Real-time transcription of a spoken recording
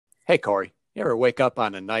Hey, Corey, you ever wake up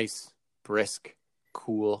on a nice, brisk,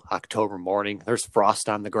 cool October morning? There's frost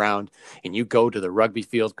on the ground, and you go to the rugby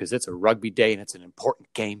field because it's a rugby day and it's an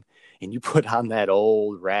important game, and you put on that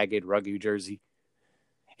old ragged rugby jersey,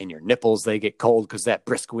 and your nipples, they get cold because that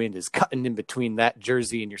brisk wind is cutting in between that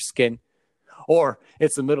jersey and your skin. Or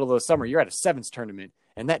it's the middle of the summer, you're at a sevens tournament,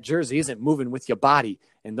 and that jersey isn't moving with your body,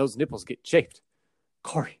 and those nipples get chafed.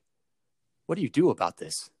 Corey, what do you do about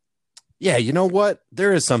this? Yeah, you know what?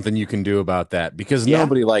 There is something you can do about that because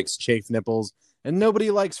nobody likes chafed nipples and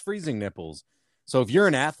nobody likes freezing nipples. So if you're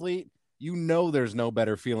an athlete, you know there's no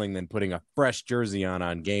better feeling than putting a fresh jersey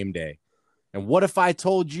on game day. And what if I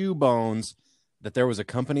told you, Bones, that there was a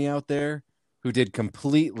company out there who did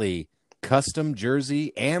completely custom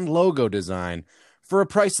jersey and logo design for a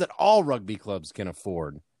price that all rugby clubs can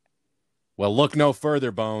afford? Well, look no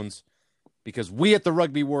further, Bones, because we at the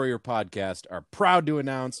Rugby Warrior podcast are proud to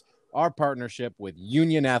announce our partnership with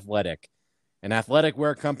Union Athletic, an athletic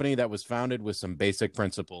wear company that was founded with some basic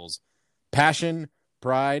principles: passion,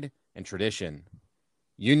 pride, and tradition.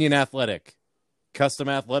 Union Athletic, custom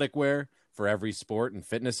athletic wear for every sport and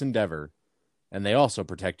fitness endeavor. And they also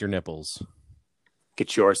protect your nipples.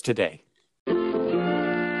 Get yours today.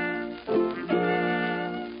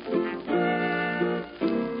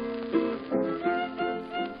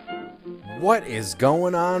 What is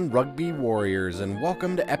going on, Rugby Warriors, and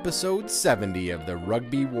welcome to episode 70 of the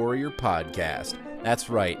Rugby Warrior podcast. That's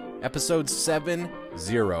right, episode 70.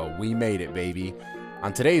 We made it, baby.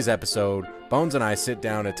 On today's episode, Bones and I sit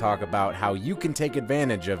down to talk about how you can take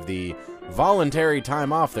advantage of the voluntary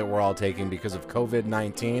time off that we're all taking because of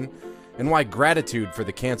COVID-19, and why gratitude for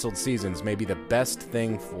the canceled seasons may be the best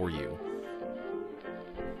thing for you.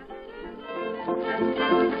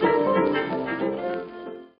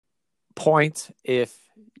 Point if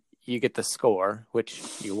you get the score, which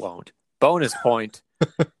you won't. Bonus point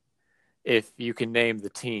if you can name the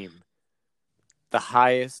team the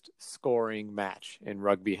highest scoring match in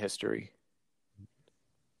rugby history.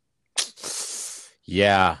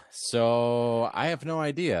 Yeah, so I have no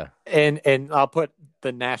idea. And I'll put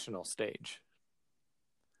the national stage.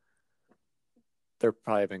 There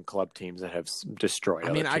probably have been club teams that have destroyed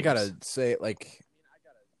other teams. I gotta say,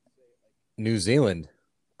 New Zealand.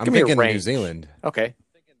 I'm thinking New Zealand. Okay.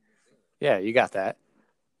 Yeah, you got that.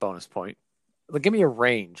 Bonus point. Give me a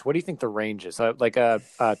range. What do you think the range is? Let's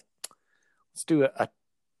do a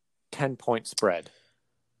 10-point spread.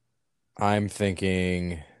 I'm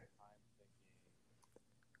thinking,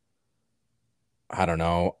 I don't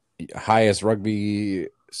know, highest rugby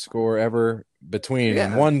score ever between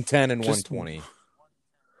 110 and 120.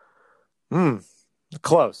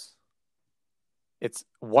 Close. It's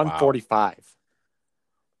 145. Wow.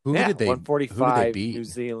 Who did they 145 beat? New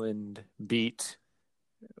Zealand beat.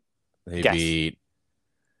 They beat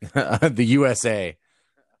the USA.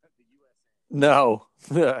 No.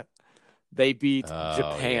 They beat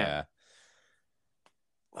Japan.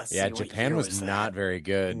 Yeah, Japan was not very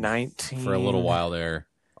good 19 for a little while there.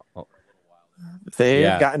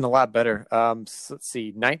 They've gotten a lot better. Let's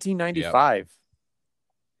see, 1995.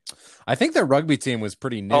 Yep. I think their rugby team was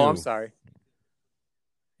pretty new. Oh, I'm sorry.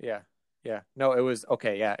 Yeah. No, it was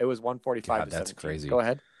okay. Yeah, it was 145 to 17. That's crazy. Go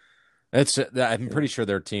ahead. I'm pretty sure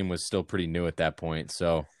their team was still pretty new at that point.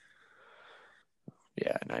 So,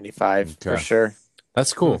 yeah, 95 for sure.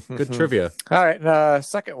 That's cool. Good trivia. All right,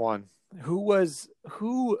 second one.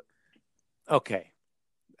 Okay,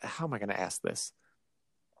 how am I going to ask this?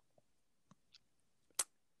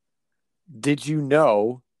 Do you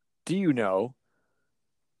know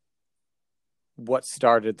what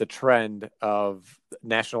started the trend of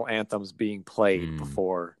national anthems being played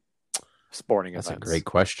before sporting events? That's a great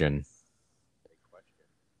question.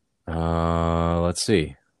 Let's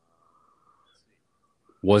see.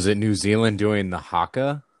 Was it New Zealand doing the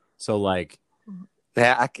haka? So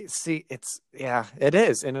yeah, I can see it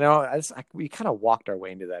is, and we kind of walked our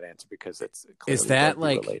way into that answer because it's clearly is that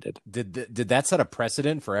related. Did that set a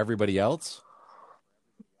precedent for everybody else?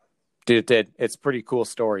 Dude, it did. It's a pretty cool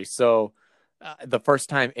story. So, the first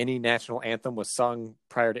time any national anthem was sung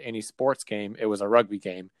prior to any sports game, it was a rugby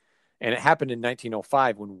game, and it happened in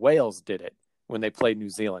 1905 when Wales did it when they played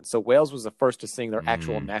New Zealand. So Wales was the first to sing their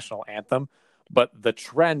actual national anthem. But the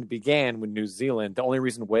trend began when New Zealand. The only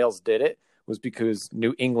reason Wales did it was because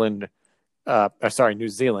New Zealand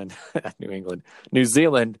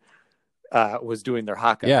was doing their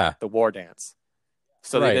haka, the war dance.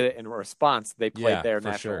 So they did it in response. They played their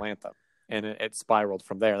national anthem, and it spiraled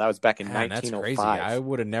from there. That was back in 1905. That's crazy. I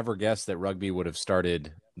would have never guessed that rugby would have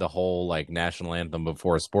started the whole national anthem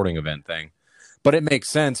before a sporting event thing. But it makes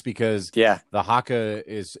sense because Yeah. the haka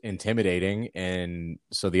is intimidating, and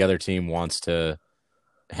so the other team wants to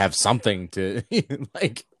have something to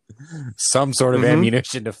like some sort of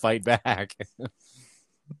ammunition to fight back.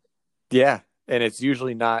 Yeah. And it's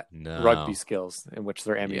usually not rugby No. skills in which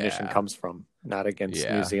their ammunition Yeah. comes from, not against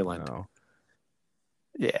New Zealand. No.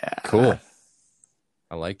 Yeah. Cool.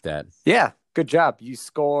 I like that. Yeah. Good job. You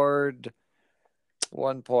scored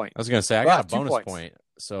 1 point. I was going to say, I got a bonus point.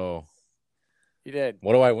 So you did.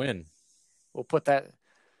 What do I win? We'll put that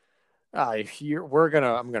here.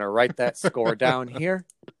 I'm going to write that score down here.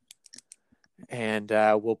 And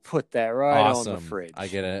we'll put that right on the fridge. I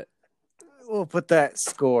get it. We'll put that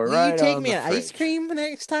score right on the fridge. You take me an ice cream the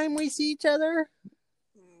next time we see each other?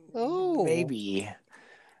 Oh. Maybe.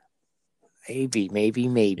 You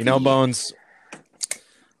know, Bones,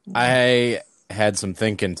 I had some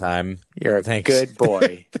thinking time. You're a good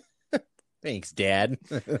boy. Thanks, Dad.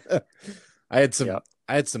 I had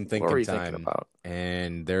some thinking what were you time. Thinking about?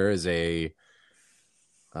 And there is a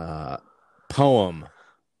poem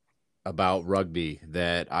about rugby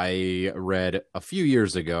that I read a few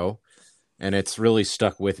years ago, and it's really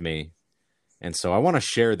stuck with me. And so I want to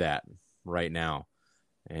share that right now.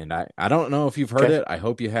 And I don't know if you've heard it. I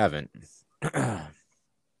hope you haven't.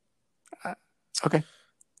 Okay.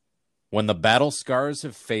 When the battle scars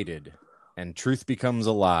have faded and truth becomes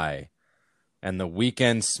a lie, and the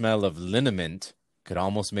weekend smell of liniment could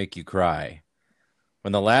almost make you cry,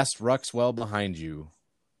 when the last ruck's well behind you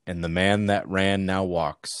and the man that ran now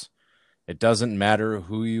walks, it doesn't matter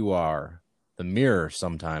who you are, the mirror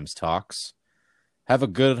sometimes talks. Have a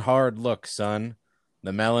good hard look, son.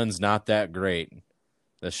 The melon's not that great.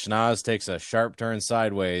 The schnoz takes a sharp turn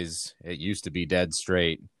sideways. It used to be dead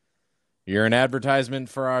straight. You're an advertisement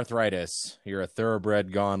for arthritis. You're a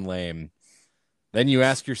thoroughbred gone lame. Then you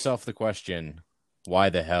ask yourself the question,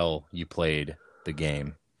 why the hell you played the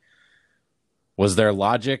game? Was there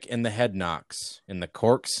logic in the head knocks, in the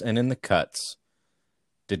corks and in the cuts?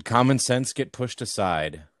 Did common sense get pushed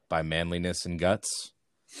aside by manliness and guts?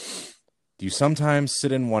 Do you sometimes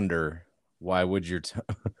sit and wonder why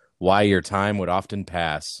your time would often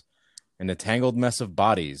pass in a tangled mess of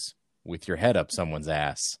bodies with your head up someone's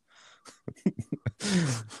ass?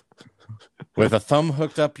 With a thumb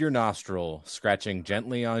hooked up your nostril, scratching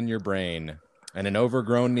gently on your brain, and an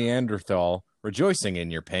overgrown Neanderthal rejoicing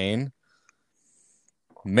in your pain.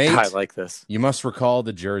 Mate, I like this. You must recall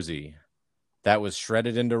the jersey that was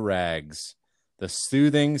shredded into rags, the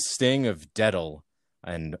soothing sting of Dettol,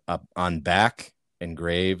 and on back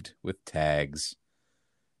engraved with tags.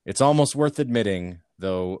 It's almost worth admitting,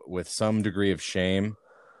 though with some degree of shame,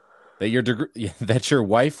 that your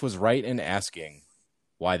wife was right in asking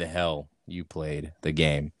why the hell you played the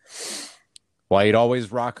game. Why you'd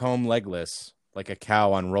always rock home legless like a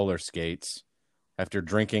cow on roller skates after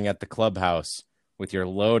drinking at the clubhouse with your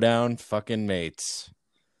low-down fucking mates.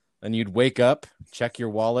 Then you'd wake up, check your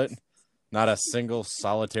wallet, not a single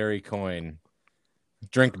solitary coin.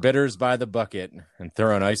 Drink bitters by the bucket and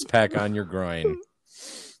throw an ice pack on your groin.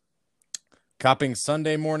 Copping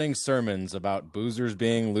Sunday morning sermons about boozers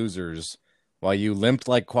being losers while you limped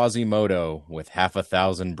like Quasimodo with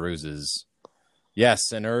 500 bruises.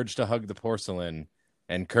 Yes, an urge to hug the porcelain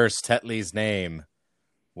and curse Tetley's name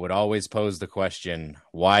would always pose the question,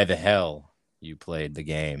 why the hell you played the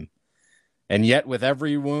game? And yet with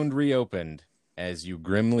every wound reopened, as you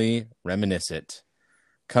grimly reminisce it,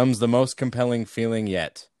 comes the most compelling feeling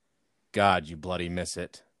yet. God, you bloody miss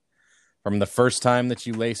it. From the first time that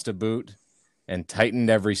you laced a boot and tightened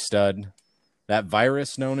every stud, that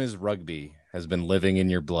virus known as rugby has been living in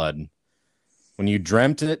your blood. When you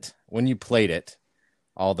dreamt it, when you played it,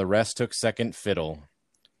 all the rest took second fiddle.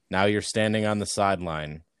 Now you're standing on the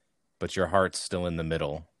sideline, but your heart's still in the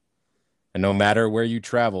middle. And no matter where you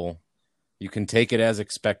travel, you can take it as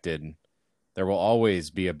expected. There will always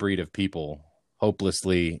be a breed of people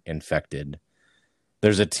hopelessly infected. If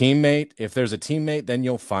there's a teammate, then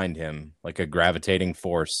you'll find him like a gravitating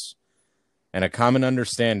force and a common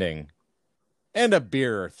understanding and a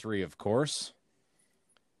beer or three, of course.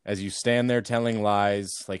 As you stand there telling lies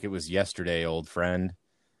like it was yesterday, old friend,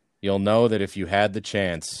 you'll know that if you had the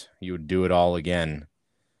chance, you would do it all again.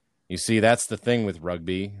 You see, that's the thing with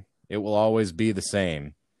rugby. It will always be the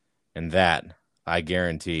same. And that, I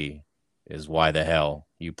guarantee, is why the hell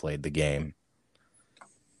you played the game.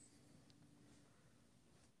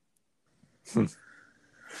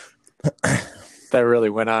 That really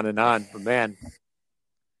went on and on, but man,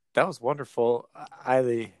 that was wonderful.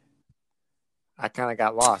 I kind of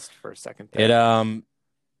got lost for a second there.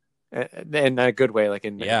 In a good way, like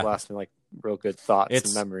lost in like real good thoughts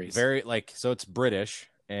and memories. Very so it's British,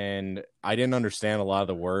 and I didn't understand a lot of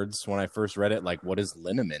the words when I first read it. Like, what is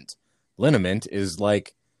liniment? Liniment is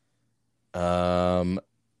like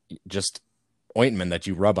just ointment that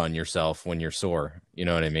you rub on yourself when you're sore. You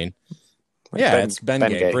know what I mean? Like yeah, it's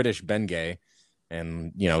Bengay, Bengay. British Bengay.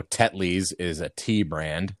 And, Tetley's is a tea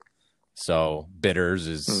brand. So Bitters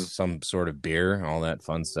is some sort of beer, all that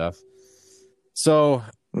fun stuff. So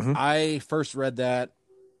I first read that,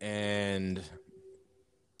 and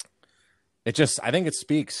I think it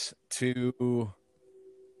speaks to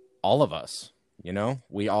all of us.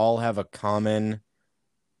 We all have a common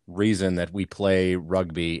reason that we play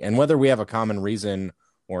rugby. And whether we have a common reason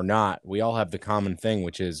or not, we all have the common thing,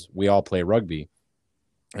 which is we all play rugby.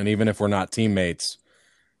 And even if we're not teammates,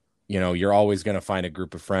 you're always going to find a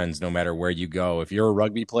group of friends no matter where you go. If you're a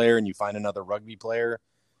rugby player and you find another rugby player,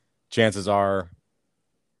 chances are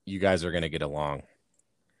you guys are going to get along.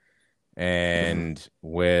 And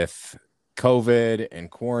with COVID and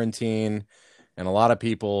quarantine and a lot of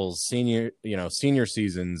people's senior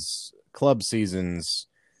seasons, club seasons,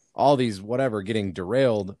 all these whatever getting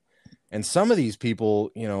derailed. And some of these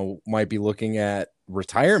people, might be looking at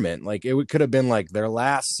retirement. Like it could have been like their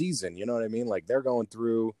last season. You know what I mean? Like they're going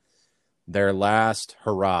through their last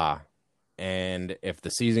hurrah. And if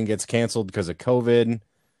the season gets canceled because of COVID,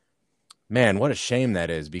 man, what a shame that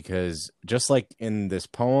is. Because just like in this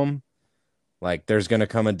poem, like there's going to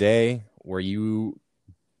come a day where you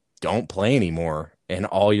don't play anymore and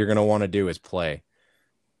all you're going to want to do is play,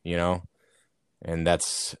 and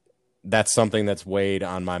that's something that's weighed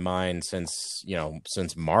on my mind since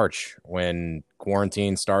March when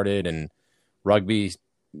quarantine started and rugby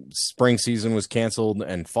spring season was canceled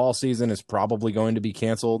and fall season is probably going to be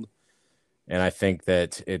canceled. And I think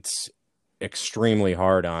that it's extremely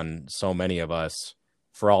hard on so many of us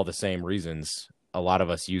for all the same reasons. A lot of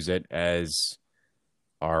us use it as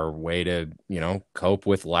our way to, cope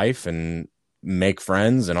with life and make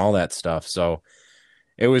friends and all that stuff. So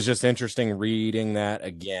it was just interesting reading that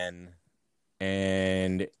again.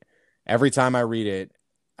 And every time I read it,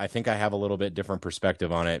 I think I have a little bit different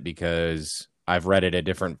perspective on it because I've read it at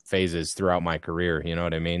different phases throughout my career. You know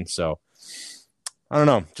what I mean? So I don't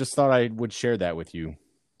know. Just thought I would share that with you.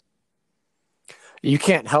 You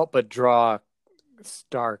can't help but draw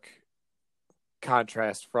stark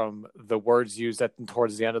contrast from the words used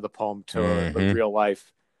towards the end of the poem to the real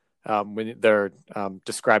life when they're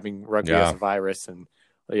describing rugby as a virus, and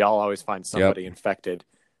y'all always find somebody infected.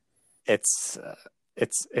 It's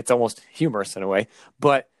almost humorous in a way,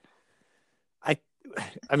 but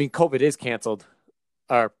I mean, COVID is canceled,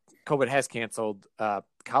 or COVID has canceled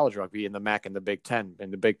college rugby in the MAC and the Big Ten.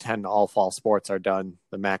 In the Big Ten, all fall sports are done.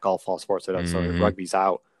 The MAC, all fall sports are done. So rugby's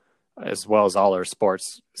out, as well as all our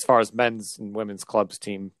sports. As far as men's and women's clubs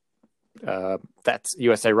team, that's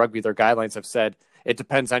USA Rugby. Their guidelines have said it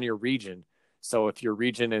depends on your region. So if your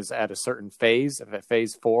region is at a certain phase, if at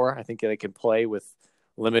phase 4, I think they can play with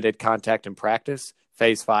limited contact and practice.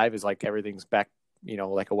 Phase 5 is like everything's back,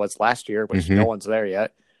 like it was last year, which no one's there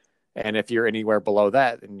yet. And if you're anywhere below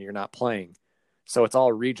that, then you're not playing. So it's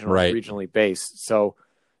all regionally based. So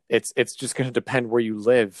it's just going to depend where you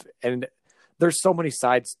live. And there's so many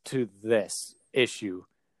sides to this issue.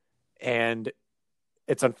 And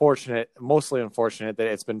it's mostly unfortunate that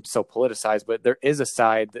it's been so politicized, but there is a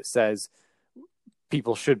side that says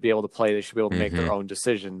people should be able to play. They should be able to make their own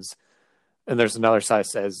decisions. And there's another side that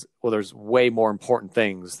says, well, there's way more important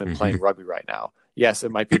things than playing rugby right now. Yes,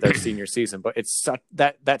 it might be their senior season, but it's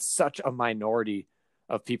that's such a minority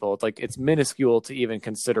of people. It's minuscule to even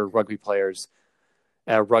consider rugby players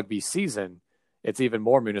a rugby season. It's even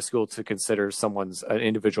more minuscule to consider an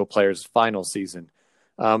individual player's final season.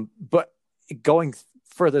 But going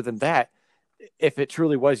further than that, if it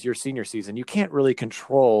truly was your senior season, you can't really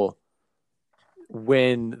control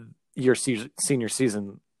when your senior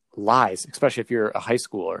season lies, especially if you're a high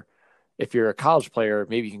schooler. If you're a college player,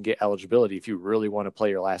 maybe you can get eligibility if you really want to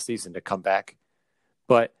play your last season to come back.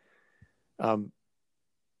 But a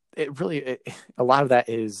lot of that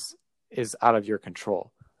is out of your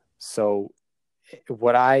control. So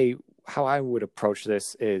how I would approach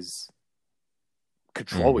this is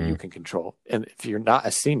control what you can control. And if you're not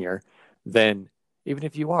a senior, then even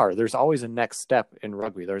if you are, there's always a next step in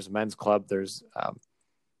rugby. There's a men's club, there's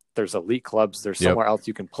elite clubs, there's somewhere else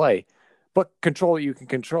you can play, but control what you can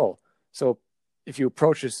control. So if you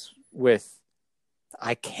approach this with,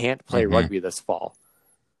 I can't play rugby this fall,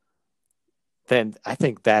 then I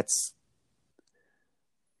think that's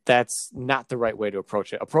not the right way to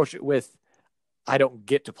approach it. Approach it with, I don't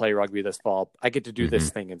get to play rugby this fall. I get to do this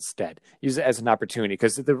thing instead. Use it as an opportunity,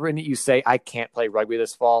 because the minute you say, I can't play rugby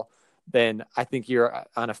this fall, then I think you're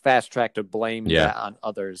on a fast track to blame Yeah. that on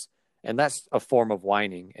others. And that's a form of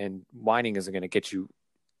whining. And whining isn't going to get you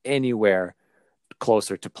anywhere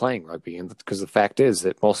closer to playing rugby. And because the fact is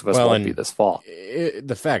that most of us won't be this fall.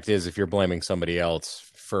 The fact is, if you're blaming somebody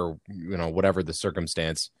else for, whatever the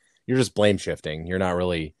circumstance, you're just blame shifting. You're not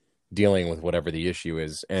really dealing with whatever the issue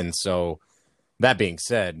is. And so that being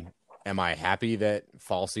said, am I happy that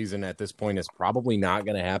fall season at this point is probably not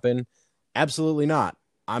going to happen? Absolutely not.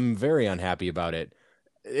 I'm very unhappy about it.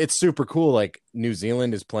 It's super cool. Like New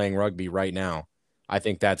Zealand is playing rugby right now. I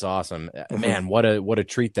think that's awesome. Man, what a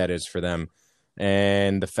treat that is for them.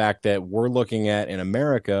 And the fact that we're looking at in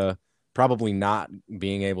America probably not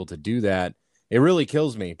being able to do that, it really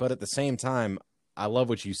kills me. But at the same time, I love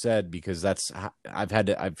what you said, because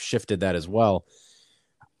I've shifted that as well.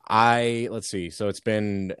 Let's see. So it's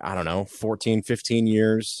been, 14, 15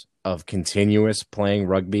 years of continuous playing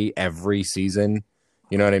rugby every season.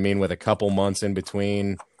 You know what I mean? With a couple months in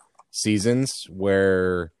between seasons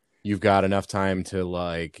where you've got enough time to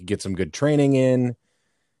like get some good training in,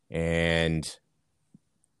 and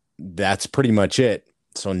that's pretty much it.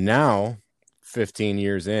 So now, 15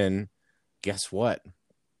 years in, guess what?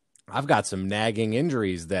 I've got some nagging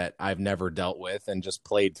injuries that I've never dealt with and just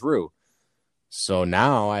played through. So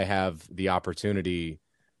now I have the opportunity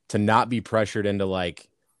to not be pressured into like,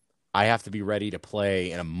 I have to be ready to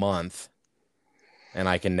play in a month. And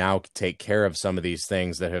I can now take care of some of these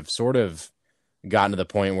things that have sort of gotten to the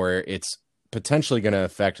point where it's potentially going to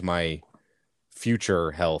affect my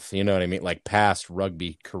future health. You know what I mean? Like past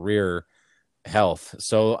rugby career health.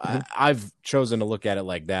 So I've chosen to look at it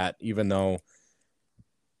like that, even though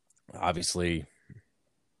obviously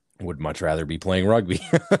would much rather be playing rugby.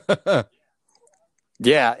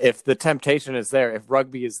 Yeah, if the temptation is there, if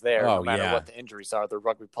rugby is there, no matter what the injuries are, the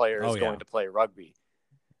rugby player is going to play rugby.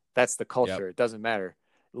 That's the culture. It doesn't matter.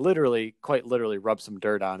 Literally, quite literally, rub some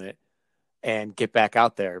dirt on it and get back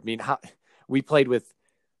out there. I mean, we played with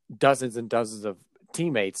dozens and dozens of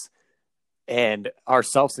teammates, and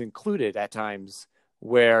ourselves included at times,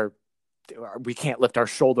 where we can't lift our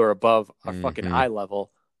shoulder above our fucking eye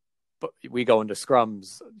level, but we go into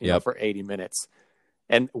scrums for 80 minutes.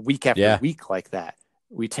 And week after week like that,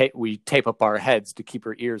 we tape up our heads to keep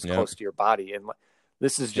our ears close to your body. And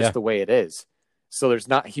this is just the way it is. So there's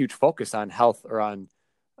not a huge focus on health or on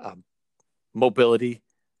mobility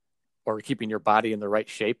or keeping your body in the right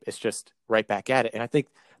shape. It's just right back at it. And I think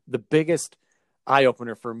the biggest eye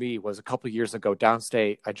opener for me was a couple of years ago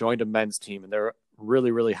downstate. I joined a men's team, and they're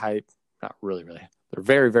really, really high. Not really, really. They're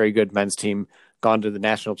very, very good men's team. Gone to the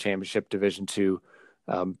national championship Division II.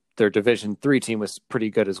 Their Division III team was pretty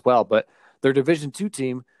good as well, but their Division II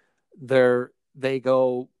team, they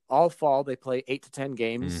go all fall. They play 8 to 10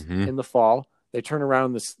 games in the fall. They turn around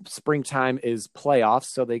in the springtime is playoffs,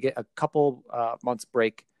 so they get a couple months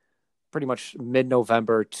break, pretty much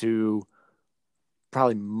mid-November to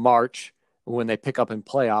probably March when they pick up in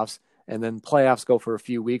playoffs, and then playoffs go for a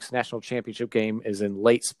few weeks. National championship game is in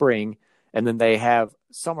late spring, and then they have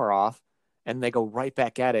summer off, and they go right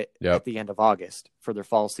back at it at the end of August for their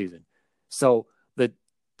fall season. So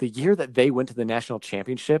the year that they went to the national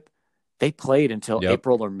championship, they played until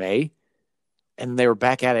April or May, and they were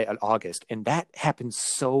back at it in August. And that happened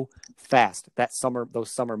so fast those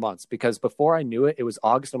summer months, because before I knew it, it was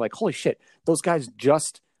August. I'm like, holy shit, those guys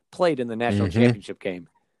just played in the national championship game.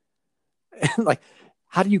 And like,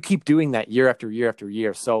 how do you keep doing that year after year after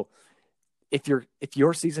year? So if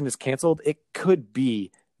your season is canceled, it could be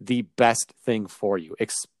the best thing for you,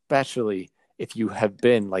 especially if you have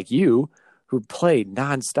been like you, who played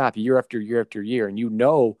nonstop year after year after year, and you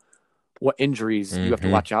know what injuries you have to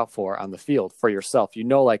watch out for on the field for yourself. You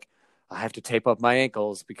know, like, I have to tape up my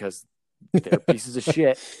ankles because they're pieces of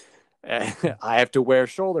shit. I have to wear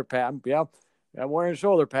shoulder pads. Yeah, I'm wearing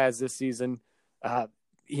shoulder pads this season.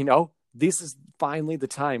 This is finally the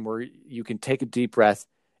time where you can take a deep breath.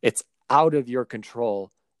 It's out of your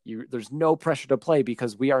control. There's no pressure to play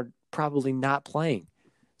because we are probably not playing.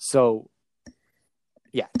 So,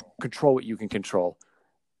 control what you can control.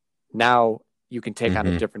 Now you can take on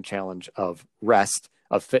a different challenge of rest,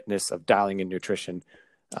 of fitness, of dialing in nutrition,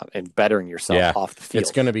 and bettering yourself off the field.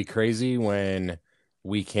 It's going to be crazy when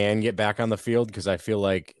we can get back on the field, because I feel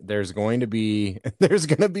like there's going to be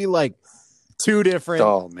like two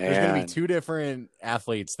different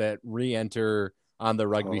athletes that re-enter on the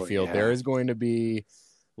rugby field. Yeah. There is going to be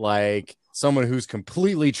like someone who's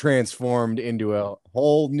completely transformed into a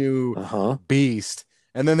whole new beast.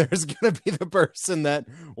 And then there's going to be the person that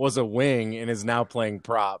was a wing and is now playing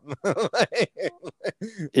prop. I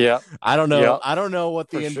don't know. I don't know what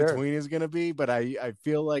the in-between is going to be, but I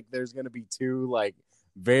feel like there's going to be two like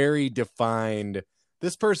very defined.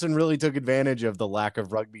 This person really took advantage of the lack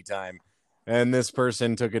of rugby time, and this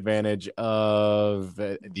person took advantage of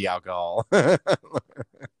the alcohol.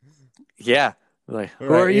 Yeah. Like,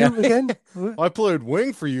 who are you again? I played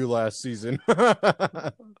wing for you last season.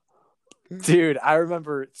 Dude, I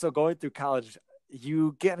remember, so going through college,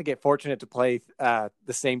 you get fortunate to play the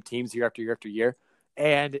same teams year after year after year.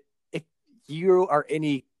 And if you are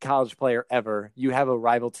any college player ever, you have a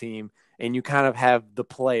rival team and you kind of have the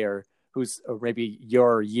player who's maybe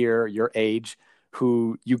your year, your age,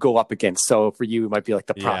 who you go up against. So for you, it might be like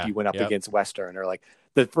the prop you went up against Western, or like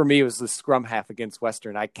for me, it was the scrum half against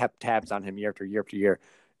Western. I kept tabs on him year after year after year.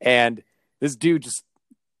 And this dude just,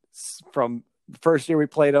 from the first year we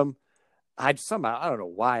played him, I don't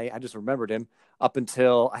know why, I just remembered him up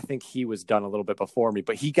until I think he was done a little bit before me,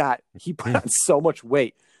 but he put on so much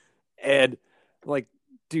weight. And like,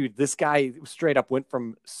 dude, this guy straight up went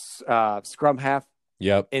from scrum half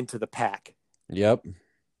into the pack. Yep. And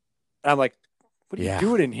I'm like, what are you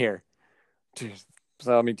doing in here? Dude.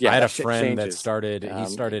 So, I mean, I had a friend that started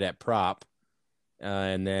at prop.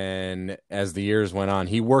 And then as the years went on,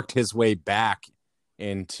 he worked his way back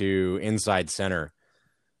into inside center,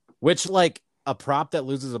 which, like, a prop that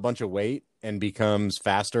loses a bunch of weight and becomes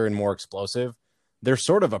faster and more explosive, they're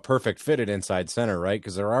sort of a perfect fit at inside center, right?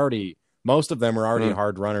 Because most of them are already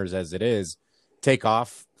hard runners as it is. Take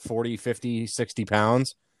off 40, 50, 60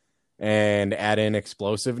 pounds and add in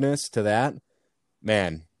explosiveness to that.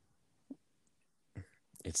 Man,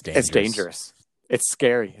 it's dangerous. It's dangerous. It's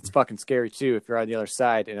scary. It's fucking scary too if you're on the other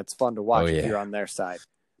side, and it's fun to watch if you're on their side.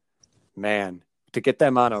 Man, to get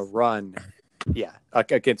them on a run,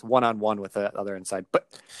 against one-on-one with the other inside. But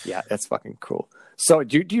yeah, that's fucking cool. So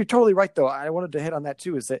you're totally right though. I wanted to hit on that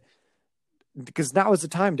too, is that because now is the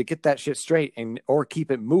time to get that shit straight or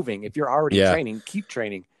keep it moving. If you're already training, keep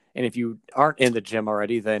training. And if you aren't in the gym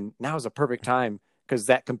already, then now is a perfect time, because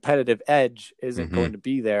that competitive edge isn't going to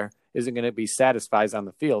be there, isn't going to be satisfied on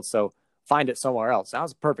the field. So find it somewhere else.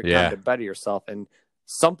 Now's a perfect time to better yourself. And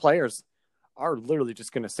some players are literally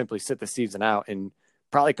just going to simply sit the season out and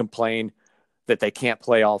probably complain that they can't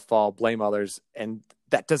play all fall, blame others. And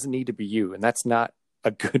that doesn't need to be you. And that's not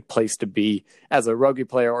a good place to be as a rugby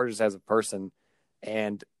player or just as a person.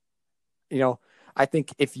 And, I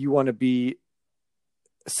think if you want to be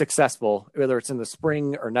successful, whether it's in the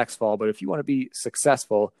spring or next fall, but if you want to be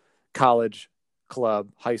successful, college, club,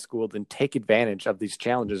 high school, then take advantage of these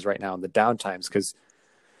challenges right now in the downtimes. Because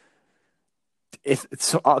if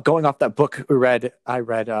it's going off that book I read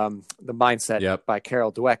The Mindset by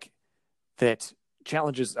Carol Dweck, that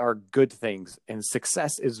challenges are good things and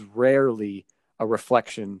success is rarely a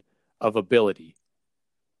reflection of ability.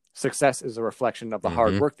 Success is a reflection of the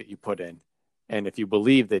hard work that you put in. And if you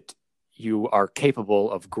believe that you are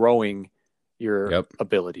capable of growing your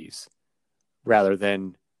abilities rather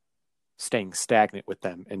than staying stagnant with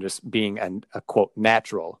them and just being a quote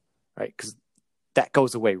natural, right? Because that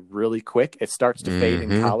goes away really quick. It starts to fade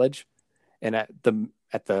in college, and at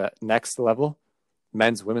the next level,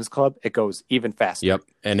 men's, women's club, it goes even faster. Yep,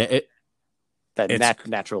 and it's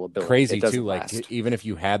natural ability, crazy too. Like last. Even if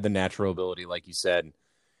you had the natural ability, like you said,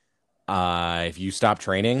 if you stop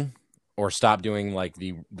training or stop doing like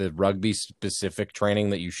the rugby specific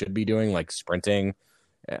training that you should be doing, like sprinting.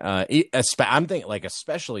 I'm thinking like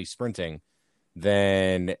especially sprinting,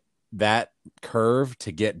 then that curve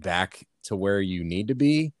to get back to where you need to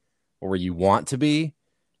be or where you want to be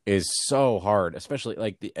is so hard,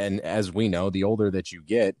 especially and as we know, the older that you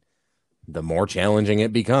get, the more challenging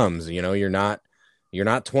it becomes. You're not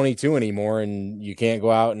 22 anymore, and you can't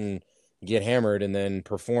go out and get hammered and then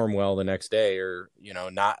perform well the next day, or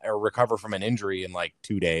recover from an injury in like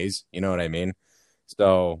 2 days. You know what I mean?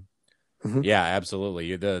 So yeah,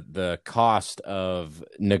 absolutely. The cost of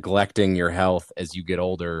neglecting your health as you get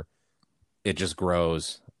older, it just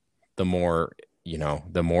grows. The more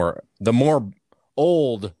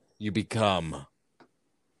old you become.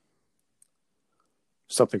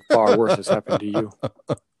 Something far worse has happened to you.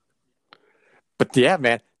 But yeah,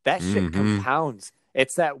 man, that shit compounds.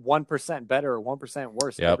 It's that 1% better or 1%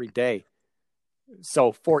 worse every day.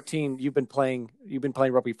 So 14, you've been playing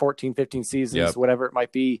rugby 14, 15 seasons, whatever it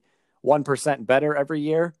might be. 1% better every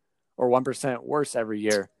year or 1% worse every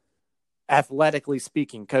year, athletically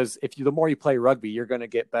speaking, because the more you play rugby, you're going to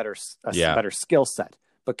get better skill set.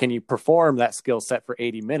 But can you perform that skill set for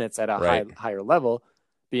 80 minutes at a higher level,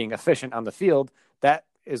 being efficient on the field? That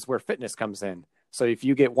is where fitness comes in. So if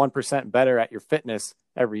you get 1% better at your fitness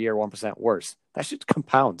every year, 1% worse, that shit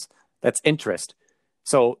compounds. That's interest.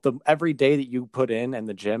 So every day that you put in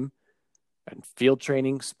the gym and field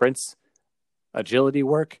training, sprints, agility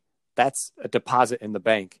work, that's a deposit in the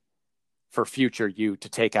bank for future you to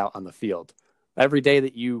take out on the field. Every day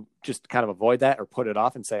that you just kind of avoid that or put it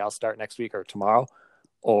off and say, I'll start next week or tomorrow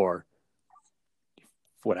or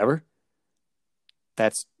whatever,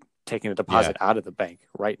 that's taking a deposit out of the bank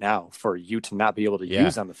right now for you to not be able to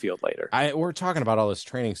use on the field later. We're talking about all this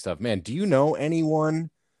training stuff, man. Do you know anyone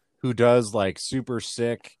who does like super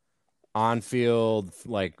sick on field,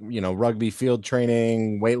 like, rugby field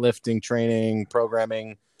training, weightlifting training,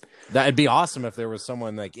 programming? That'd be awesome if there was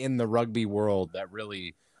someone like in the rugby world that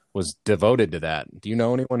really was devoted to that. Do you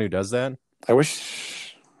know anyone who does that? I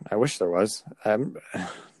wish there was. Can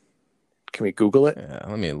we Google it? Yeah,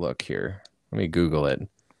 let me look here. Let me Google it.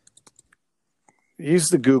 Use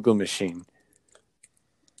the Google machine.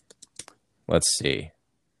 Let's see.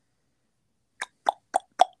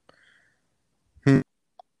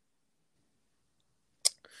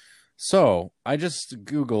 So I just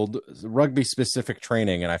Googled rugby specific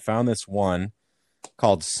training and I found this one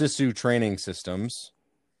called Sisu Training Systems.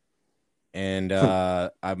 And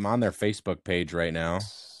I'm on their Facebook page right now.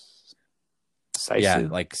 Sisu. Yeah,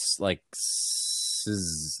 like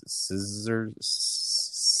scissor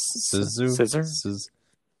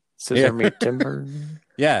meat timber.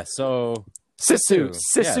 Yeah, so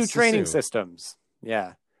Sisu Training Systems.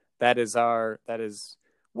 Yeah,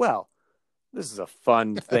 this is a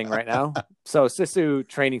fun thing right now. So Sisu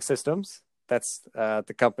Training Systems, that's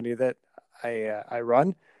the company that I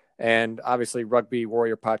run. And obviously Rugby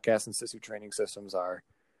Warrior Podcast and Sisu Training Systems are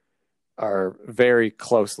very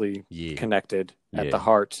closely connected at the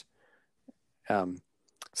heart.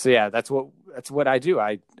 So yeah, that's what I do.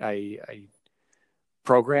 I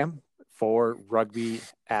program for rugby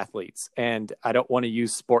athletes, and I don't want to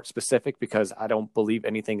use sport specific because I don't believe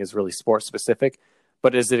anything is really sport specific,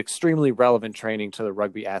 but is it extremely relevant training to the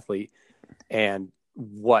rugby athlete and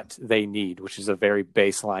what they need, which is a very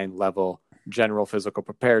baseline level general physical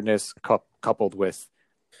preparedness coupled with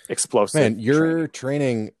explosive. Man, your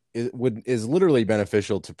training is literally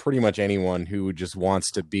beneficial to pretty much anyone who just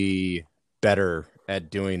wants to be better at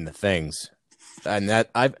doing the things. And that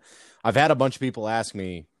I've had a bunch of people ask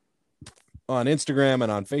me on Instagram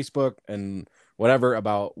and on Facebook and whatever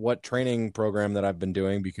about what training program that I've been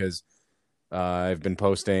doing, because I've been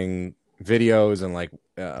posting videos and like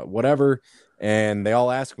whatever, and they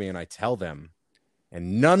all ask me and I tell them,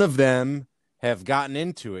 and none of them have gotten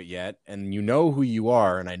into it yet. And you know who you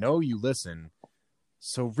are, and I know you listen.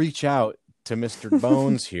 So reach out to Mr.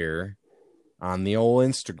 Bones here on the old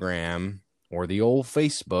Instagram or the old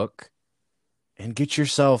Facebook and get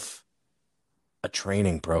yourself a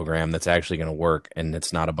training program that's actually going to work and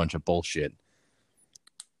it's not a bunch of bullshit.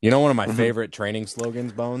 You know, one of my favorite training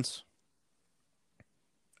slogans, Bones?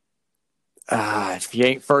 If you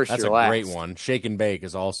ain't first, that's you're a last. Great one. Shake and bake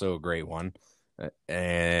is also a great one.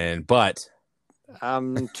 But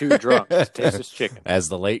I'm too drunk to taste this chicken. As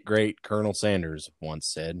the late, great Colonel Sanders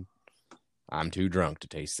once said, I'm too drunk to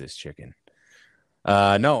taste this chicken.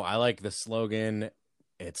 No, I like the slogan.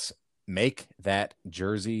 It's make that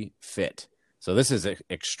jersey fit. So this is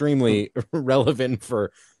extremely relevant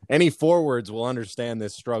for any forwards will understand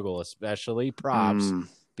this struggle, especially props,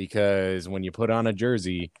 because when you put on a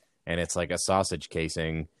jersey and it's like a sausage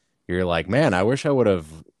casing, you're like, man, I wish I would have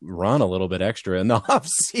run a little bit extra in the off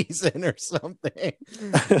season or something.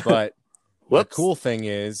 But the cool thing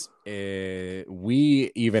is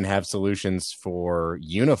we even have solutions for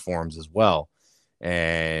uniforms as well.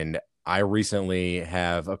 And I recently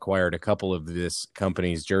have acquired a couple of this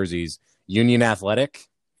company's jerseys. Union Athletic,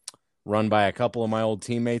 run by a couple of my old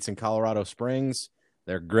teammates in Colorado Springs.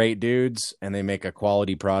 They're great dudes, and they make a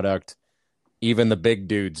quality product. Even the big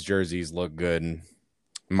dudes' jerseys look good.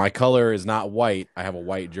 My color is not white. I have a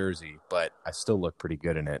white jersey, but I still look pretty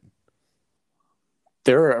good in it.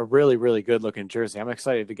 They're a really, really good looking jersey. I'm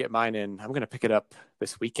excited to get mine in. I'm going to pick it up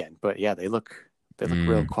this weekend. But yeah, they look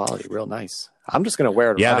real quality, real nice. I'm just going to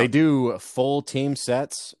wear it around. Yeah, they do full team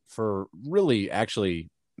sets for really actually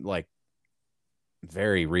like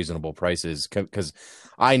very reasonable prices. Because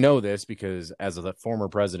I know this because as the former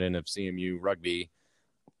president of CMU Rugby,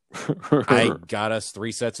 I got us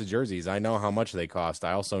 3 sets of jerseys. I know how much they cost.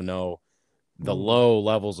 I also know the low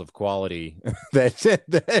levels of quality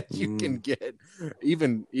that you can get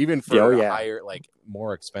even for higher, like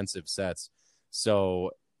more expensive sets.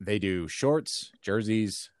 So they do shorts,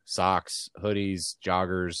 jerseys, socks, hoodies,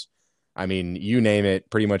 joggers. I mean, you name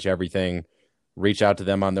it, pretty much everything. Reach out to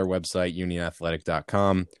them on their website,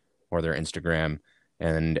 unionathletic.com, or their Instagram.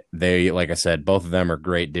 And they, like I said, both of them are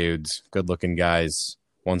great dudes, good looking guys.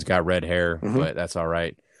 One's got red hair, but that's all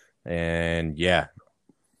right. And yeah,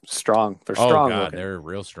 strong. They're strong. Oh God, looking. they're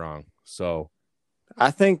real strong. So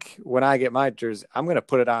I think when I get my jersey, I'm going to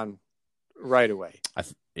put it on right away.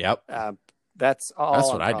 Yep. That's all.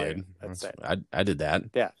 That's what I did. I did that.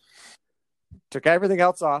 Yeah. Took everything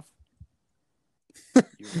else off.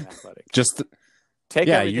 Athletic. Just take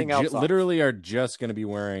everything else off. Literally are just going to be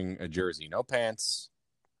wearing a jersey, no pants.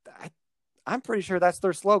 I'm pretty sure that's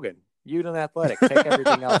their slogan. Union Athletic. Take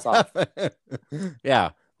everything else off.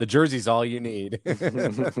 Yeah. The jersey's all you need.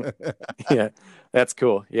 Yeah, that's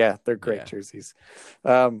cool. Yeah, they're great jerseys.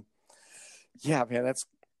 Yeah, man,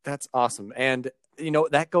 that's awesome. And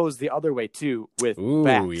that goes the other way too with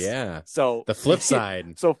backs. Yeah. So the flip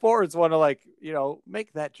side. So forwards want to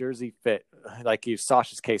make that jersey fit like you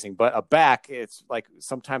Sasha's casing, but a back, it's like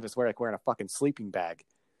sometimes it's like wearing a fucking sleeping bag.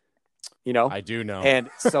 I do know. And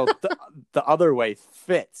so the other way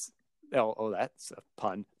fits. Oh, that's a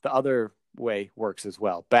pun. The other way works as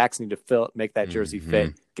well. Backs need to make that jersey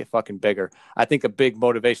fit, get fucking bigger. I think a big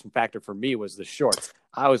motivation factor for me was the shorts.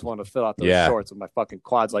 I always wanted to fill out those shorts with my fucking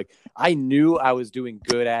quads. Like I knew I was doing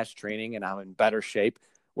good ass training and I'm in better shape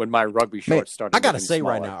when my rugby shorts started. I gotta say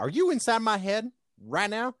right now, are you inside my head right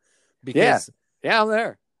now? Because yeah, I'm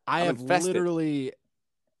there. I have literally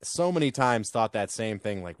so many times thought that same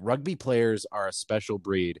thing. Like rugby players are a special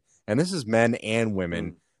breed, and this is men and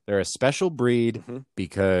women. They're a special breed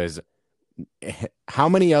because how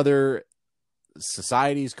many other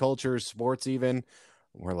societies, cultures, sports even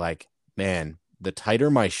were like, man, the tighter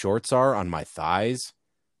my shorts are on my thighs,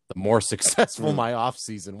 the more successful my off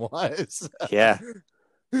season was. Yeah.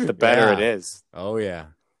 The better it is. Oh yeah.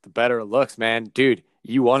 The better it looks, man. Dude,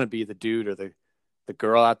 you want to be the dude or the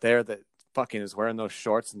girl out there that fucking is wearing those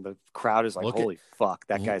shorts and the crowd is like, holy fuck,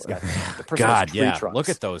 that guy's got the God, yeah. Trunks. Look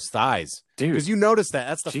at those thighs. Dude. Because you notice that.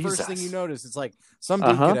 That's the first thing you notice. It's like some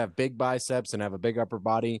dude could have big biceps and have a big upper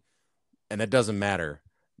body, and it doesn't matter.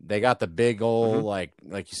 They got the big old, like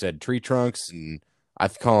you said, tree trunks, and I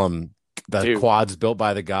call them the quads built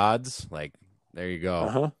by the gods. Like, there you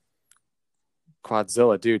go.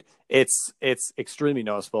 Quadzilla, dude. It's extremely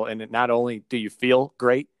noticeable. And not only do you feel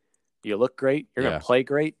great, you look great, you're going to play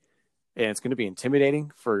great, and it's going to be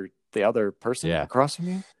intimidating for the other person across from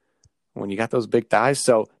you when you got those big thighs.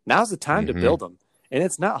 So now's the time to build them. And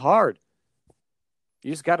it's not hard.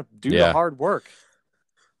 You just got to do the hard work.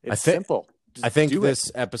 It's simple. I think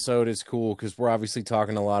this episode is cool because we're obviously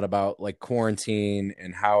talking a lot about like quarantine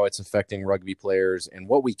and how it's affecting rugby players and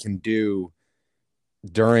what we can do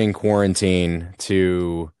during quarantine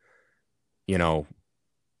to,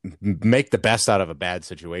 make the best out of a bad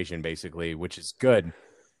situation, basically, which is good.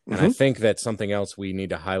 And I think that something else we need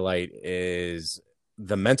to highlight is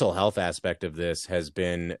the mental health aspect of this has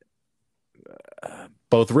been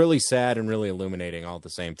both really sad and really illuminating all at the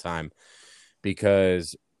same time,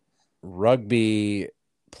 because rugby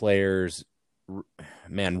players,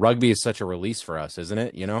 man, rugby is such a release for us, isn't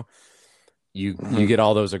it? You get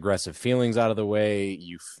all those aggressive feelings out of the way.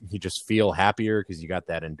 You just feel happier because you got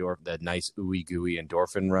that that nice ooey gooey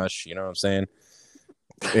endorphin rush. You know what I'm saying?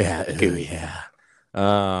 Yeah, gooey. Yeah.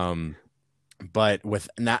 But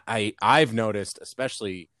I've noticed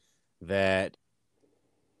especially that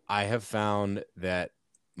I have found that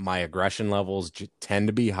my aggression levels tend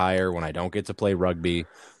to be higher when I don't get to play rugby.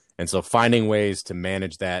 And so finding ways to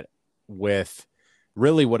manage that with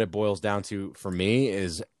really what it boils down to for me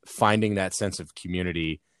is finding that sense of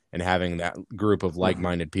community and having that group of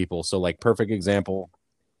like-minded people. So like perfect example,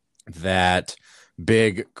 that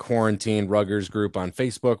big quarantine ruggers group on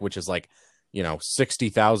Facebook, which is like,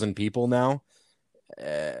 60,000 people now.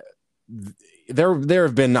 There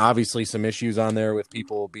have been obviously some issues on there with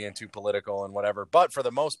people being too political and whatever, but for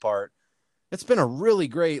the most part, it's been a really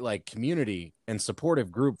great like community and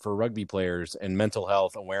supportive group for rugby players and mental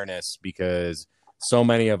health awareness, because so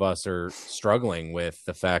many of us are struggling with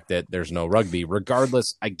the fact that there's no rugby.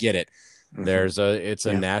 Regardless, I get it. It's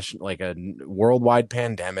a national, like a worldwide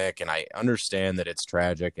pandemic, and I understand that it's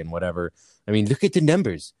tragic and whatever. I mean, look at the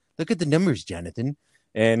numbers. Look at the numbers, Jonathan.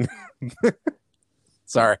 And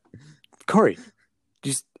sorry, Corey,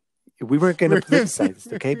 we weren't going to politicize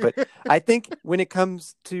this, okay? But I think when it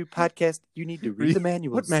comes to podcast, you need to read the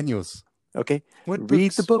manuals. What manuals? Okay.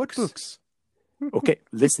 Read the books. What books? Okay,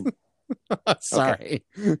 listen. Sorry.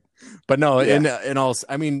 Okay. But no, in all,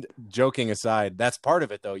 I mean, joking aside, that's part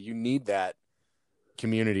of it though. You need that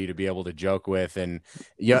community to be able to joke with, and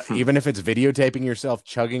even if it's videotaping yourself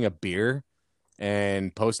chugging a beer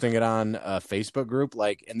and posting it on a Facebook group,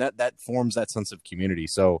 like, and that forms that sense of community.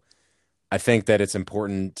 So I think that it's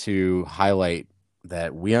important to highlight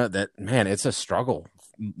that man, it's a struggle,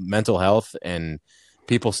 mental health and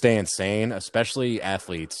people staying sane, especially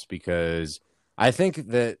athletes, because I think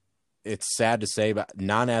that it's sad to say, but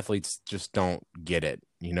non-athletes just don't get it.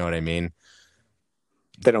 You know what I mean?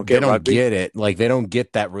 They don't get it. Like, they don't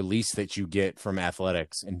get that release that you get from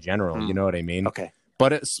athletics in general. You know what I mean? Okay.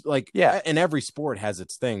 But it's like, and every sport has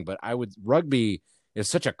its thing, but rugby is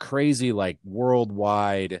such a crazy, like,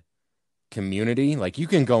 worldwide community. Like, you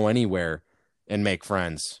can go anywhere and make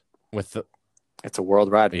friends with it's a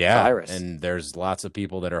worldwide virus. And there's lots of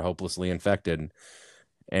people that are hopelessly infected.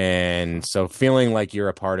 And so feeling like you're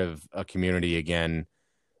a part of a community again,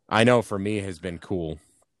 I know for me has been cool.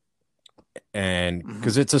 And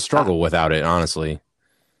because it's a struggle without it, honestly.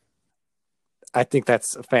 I think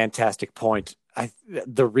that's a fantastic point.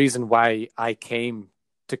 The reason why I came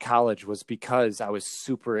to college was because I was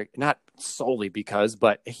not solely because,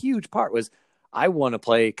 but a huge part was I want to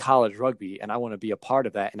play college rugby and I want to be a part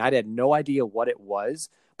of that. And I had no idea what it was,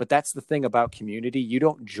 but that's the thing about community. You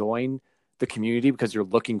don't join the community because you're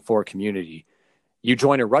looking for a community. You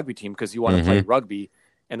join a rugby team because you want to play rugby.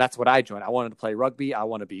 And that's what I joined. I wanted to play rugby. I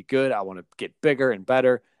want to be good. I want to get bigger and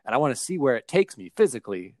better. And I want to see where it takes me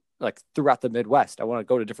physically, like throughout the Midwest. I want to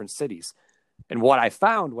go to different cities. And what I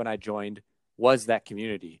found when I joined was that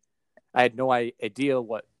community. I had no idea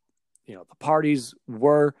what, the parties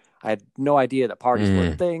were. I had no idea that parties were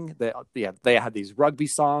a thing. They had these rugby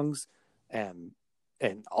songs and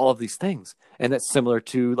all of these things. And that's similar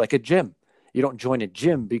to like a gym. You don't join a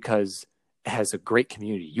gym because it has a great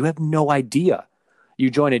community. You have no idea. You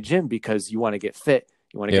join a gym because you want to get fit,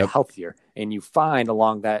 you want to get healthier, and you find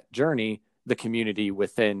along that journey the community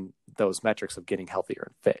within those metrics of getting healthier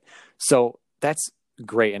and fit. So that's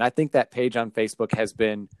great. And I think that page on Facebook has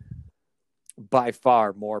been by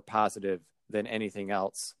far more positive than anything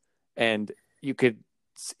else. And you could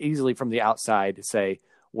easily from the outside say,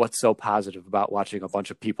 what's so positive about watching a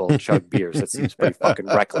bunch of people chug beers? That seems pretty fucking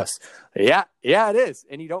reckless. Yeah, it is.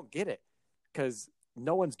 And you don't get it because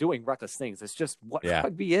no one's doing reckless things. It's just what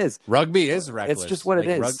rugby is. Rugby is reckless. It's just what it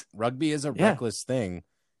is. Rugby is a reckless thing.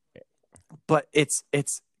 But it's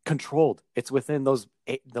controlled. It's within those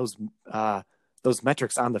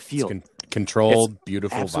metrics on the field. It's controlled,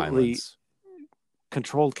 beautiful violence.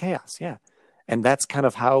 Controlled chaos, yeah. And that's kind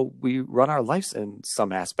of how we run our lives in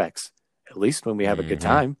some aspects, at least when we have a good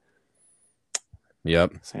time.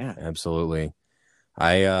 Yep. So, yeah. Absolutely.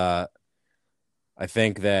 I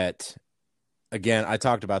think that, again, I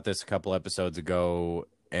talked about this a couple episodes ago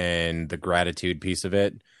and the gratitude piece of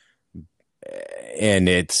it. And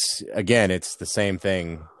it's the same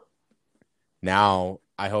thing. Now,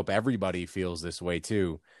 I hope everybody feels this way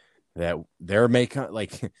too, that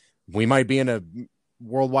we might be in a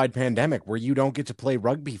worldwide pandemic where you don't get to play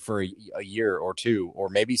rugby for a year or two, or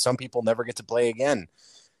maybe some people never get to play again.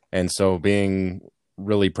 And so being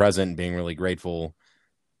really present, being really grateful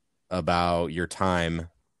about your time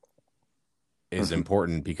is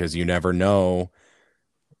important, because you never know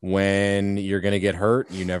when you're going to get hurt.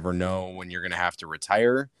 You never know when you're going to have to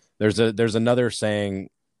retire. There's another saying,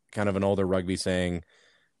 kind of an older rugby saying,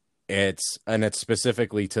 it's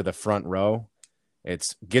specifically to the front row.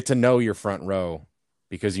 It's get to know your front row,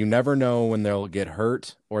 because you never know when they'll get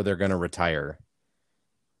hurt or they're going to retire.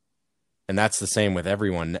 And that's the same with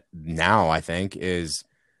everyone now, I think, is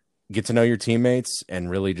get to know your teammates and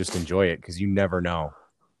really just enjoy it, because you never know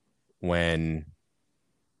when.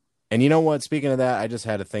 And you know what? Speaking of that, I just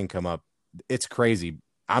had a thing come up. It's crazy.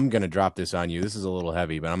 I'm going to drop this on you. This is a little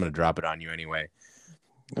heavy, but I'm going to drop it on you anyway.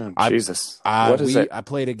 Oh, Jesus. What is it? I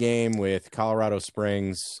played a game with Colorado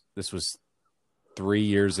Springs. This was 3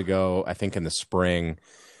 years ago, I think in the spring.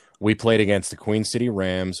 We played against the Queen City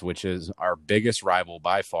Rams, which is our biggest rival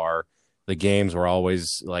by far. The games were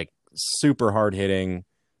always like super hard hitting.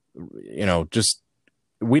 Just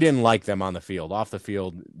we didn't like them on the field. Off the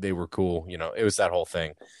field, they were cool. It was that whole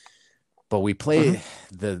thing. But we played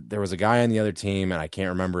there was a guy on the other team, and I can't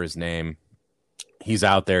remember his name. He's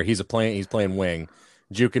out there. He's playing wing,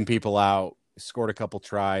 juking people out, scored a couple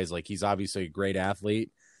tries. Like, he's obviously a great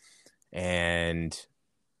athlete. And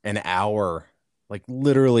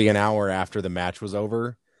literally an hour after the match was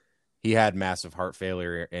over, he had massive heart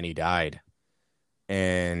failure and he died.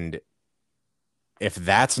 And if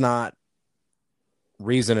that's not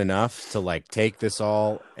reason enough to take this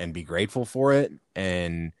all and be grateful for it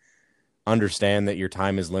and understand that your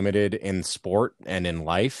time is limited in sport and in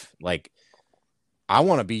life, I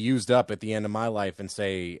want to be used up at the end of my life and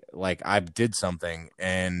say, I did something.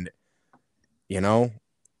 And,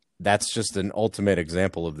 that's just an ultimate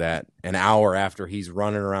example of that. An hour after he's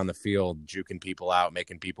running around the field, juking people out,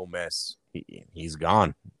 making people miss, he's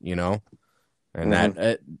gone, and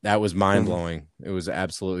that was mind blowing. It was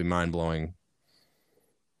absolutely mind blowing.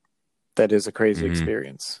 That is a crazy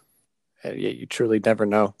experience. You truly never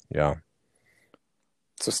know. Yeah.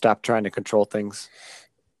 So stop trying to control things.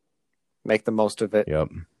 Make the most of it. Yep.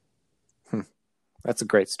 That's a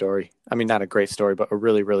great story. I mean, not a great story, but a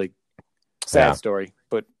really, really sad story.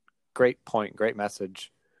 But great point, great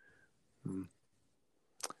message.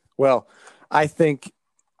 Well, I think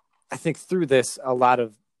through this, a lot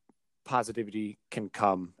of positivity can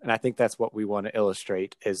come. And I think that's what we want to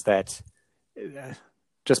illustrate, is that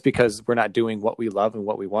just because we're not doing what we love and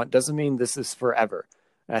what we want doesn't mean this is forever.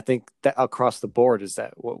 And I think that across the board is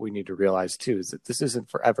that what we need to realize too, is that this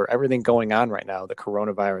isn't forever. Everything going on right now, the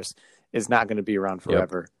coronavirus, is not going to be around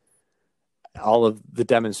forever. Yep. All of the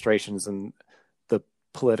demonstrations and the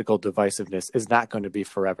political divisiveness is not going to be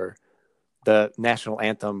forever. The national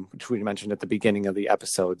anthem, which we mentioned at the beginning of the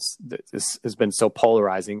episodes, this has been so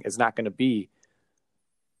polarizing, is not going to be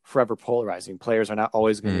forever polarizing. Players are not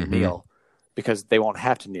always going to kneel, because they won't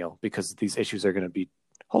have to kneel, because these issues are going to be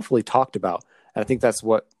hopefully talked about. And I think that's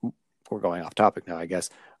what we're going off topic now, I guess.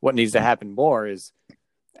 What needs to happen more is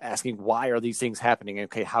asking, why are these things happening?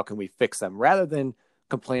 Okay, how can we fix them? Rather than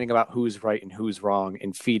complaining about who's right and who's wrong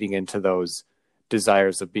and feeding into those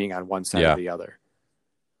desires of being on one side or the other.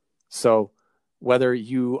 So whether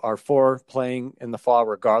you are for playing in the fall,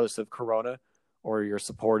 regardless of Corona, or you're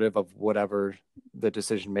supportive of whatever the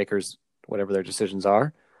decision makers, whatever their decisions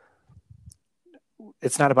are,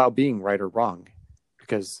 it's not about being right or wrong,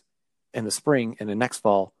 because in the spring and the next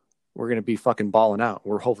fall, we're going to be fucking balling out.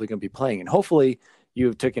 We're hopefully going to be playing, and hopefully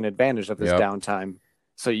you've taken advantage of this downtime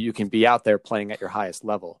so you can be out there playing at your highest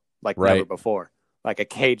level, like never before, like a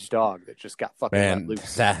caged dog that just got fucking let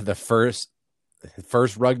loose. The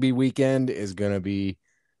first rugby weekend is going to be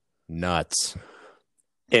nuts.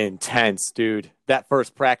 Intense, dude. That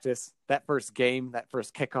first practice, that first game, that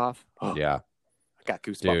first kickoff. Oh, yeah. I got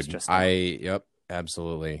goosebumps just now. Yep,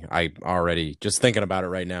 absolutely. I already just thinking about it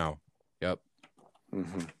right now. Yep.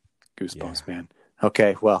 Goosebumps, man.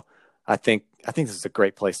 Okay, well, I think this is a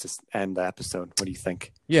great place to end the episode. What do you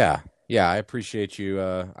think? Yeah. I appreciate you.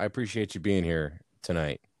 I appreciate you being here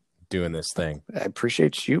tonight, doing this thing. I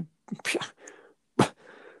appreciate you.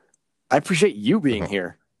 I appreciate you being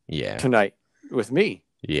here. Yeah. Tonight with me.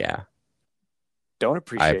 Yeah. Don't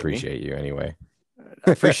appreciate. I appreciate you anyway.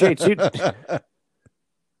 I appreciate you. All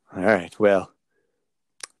right. Well,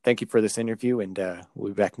 thank you for this interview, and we'll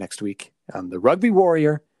be back next week on the Rugby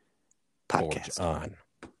Warrior podcast. Forge on.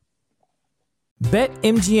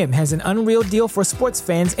 BetMGM has an unreal deal for sports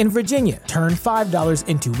fans in Virginia. Turn $5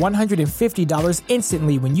 into $150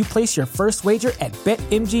 instantly when you place your first wager at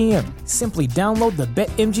BetMGM. Simply download the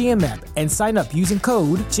BetMGM app and sign up using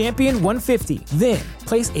code Champion150. Then,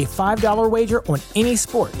 place a $5 wager on any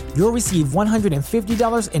sport. You'll receive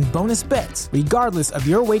 $150 in bonus bets, regardless of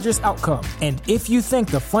your wager's outcome. And if you think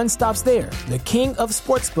the fun stops there, the king of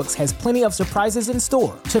sportsbooks has plenty of surprises in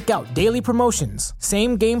store. Check out daily promotions,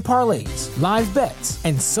 same-game parlays, live bets,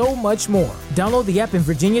 and so much more. Download the app in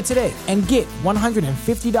Virginia today and get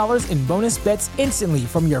 $150 in bonus bets instantly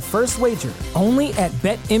from your first wager. Only at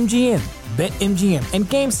BetMGM. BetMGM and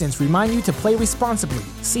GameSense remind you to play responsibly.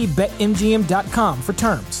 See BetMGM.com for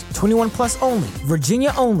terms. 21 plus only.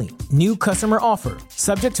 Virginia only. New customer offer.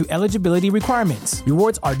 Subject to eligibility requirements.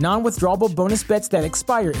 Rewards are non-withdrawable bonus bets that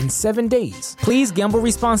expire in 7 days. Please gamble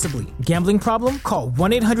responsibly. Gambling problem? Call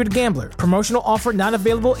 1-800-GAMBLER. Promotional offer not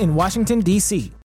available in Washington, D.C.